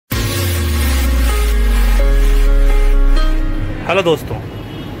Hello दोस्तों,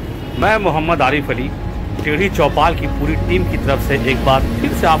 मैं मोहम्मद आरिफ अली टेढ़ी चौपाल की पूरी टीम की तरफ से एक बार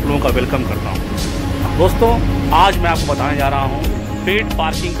फिर से आप लोगों का वेलकम करता हूं। दोस्तों, आज मैं आपको बताने जा रहा हूं पेड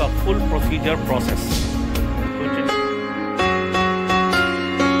पार्किंग का full procedure process.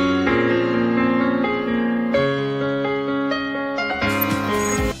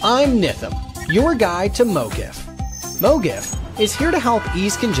 I'm Nitham, your guide to Mawgif. Mawgif is here to help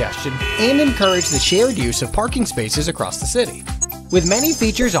ease congestion and encourage the shared use of parking spaces across the city, with many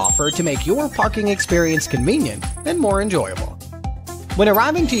features offered to make your parking experience convenient and more enjoyable. When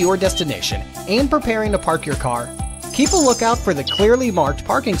arriving to your destination and preparing to park your car, keep a lookout for the clearly marked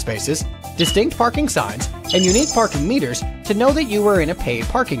parking spaces, distinct parking signs, and unique parking meters to know that you are in a paid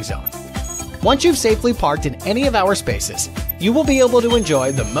parking zone. Once you've safely parked in any of our spaces, you will be able to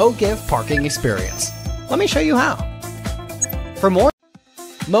enjoy the Mawgif parking experience. Let me show you how. For more,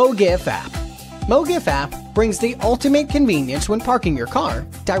 Mawgif app. Mawgif app brings the ultimate convenience when parking your car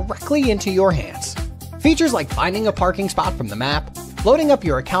directly into your hands. Features like finding a parking spot from the map, loading up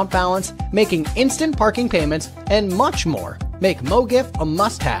your account balance, making instant parking payments, and much more make Mawgif a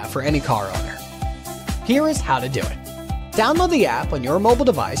must-have for any car owner. Here is how to do it. Download the app on your mobile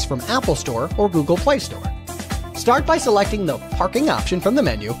device from Apple Store or Google Play Store. Start by selecting the parking option from the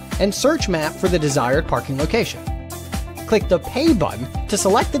menu and search map for the desired parking location. Click the Pay button to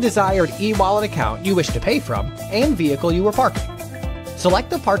select the desired eWallet account you wish to pay from and vehicle you are parking. Select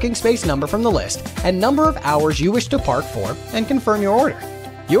the parking space number from the list and number of hours you wish to park for and confirm your order.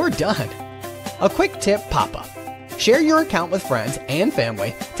 You're done. A quick tip pop-up. Share your account with friends and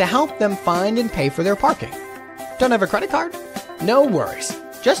family to help them find and pay for their parking. Don't have a credit card? No worries.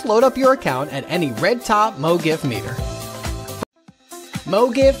 Just load up your account at any red top Mawgif meter.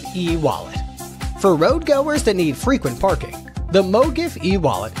 Mawgif eWallet. For road goers that need frequent parking, the Mawgif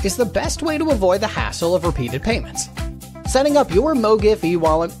eWallet is the best way to avoid the hassle of repeated payments. Setting up your Mawgif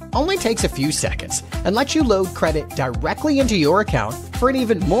eWallet only takes a few seconds and lets you load credit directly into your account for an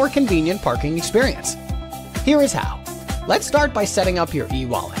even more convenient parking experience. Here is how. Let's start by setting up your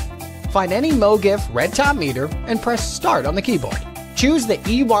eWallet. Find any Mawgif red top meter and press Start on the keyboard. Choose the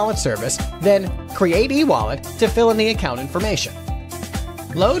eWallet service, then Create eWallet to fill in the account information.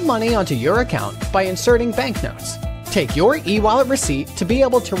 Load money onto your account by inserting banknotes. Take your eWallet receipt to be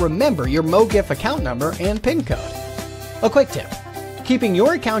able to remember your Mawgif account number and PIN code. A quick tip. Keeping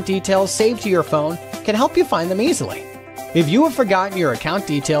your account details saved to your phone can help you find them easily. If you have forgotten your account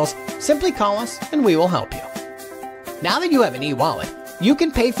details, simply call us and we will help you. Now that you have an eWallet, you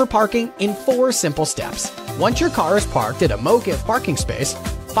can pay for parking in 4 simple steps. Once your car is parked at a Mawgif parking space,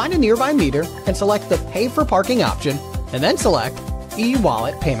 find a nearby meter and select the Pay for Parking option, and then select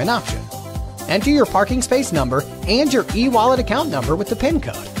eWallet Payment option. Enter your parking space number and your eWallet account number with the PIN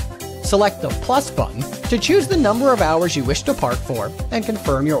code. Select the Plus button to choose the number of hours you wish to park for and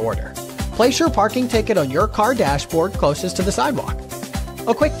confirm your order. Place your parking ticket on your car dashboard closest to the sidewalk.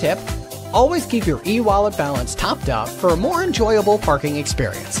 A quick tip. Always keep your eWallet balance topped up for a more enjoyable parking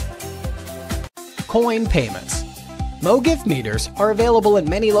experience. Coin payments. Mawgif meters are available in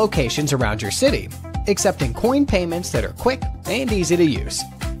many locations around your city, accepting coin payments that are quick and easy to use.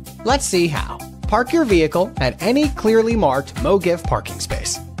 Let's see how. Park your vehicle at any clearly marked Mawgif parking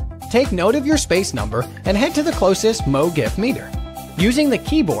space. Take note of your space number and head to the closest Mawgif meter. Using the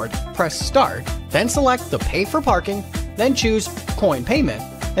keyboard, press Start, then select the Pay for Parking, then choose Coin Payment,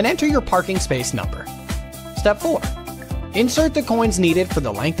 and enter your parking space number. Step 4. Insert the coins needed for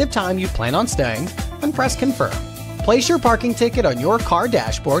the length of time you plan on staying, and press Confirm. Place your parking ticket on your car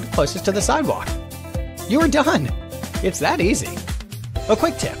dashboard closest to the sidewalk. You're done! It's that easy. A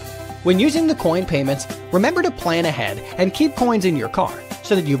quick tip. When using the coin payments, remember to plan ahead and keep coins in your car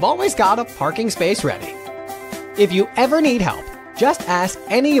so that you've always got a parking space ready. If you ever need help, just ask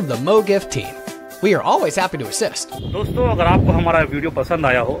any of the Mawgif team. We are always happy to assist. दोस्तों, अगर आपको हमारा video पसंद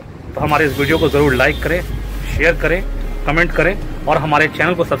आया हो तो हमारे इस वीडियो को जरूर लाइक करें, शेयर करें, कमेंट करें और हमारे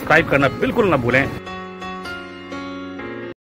चैनल को सब्सक्राइब करना बिल्कुल ना भूलें।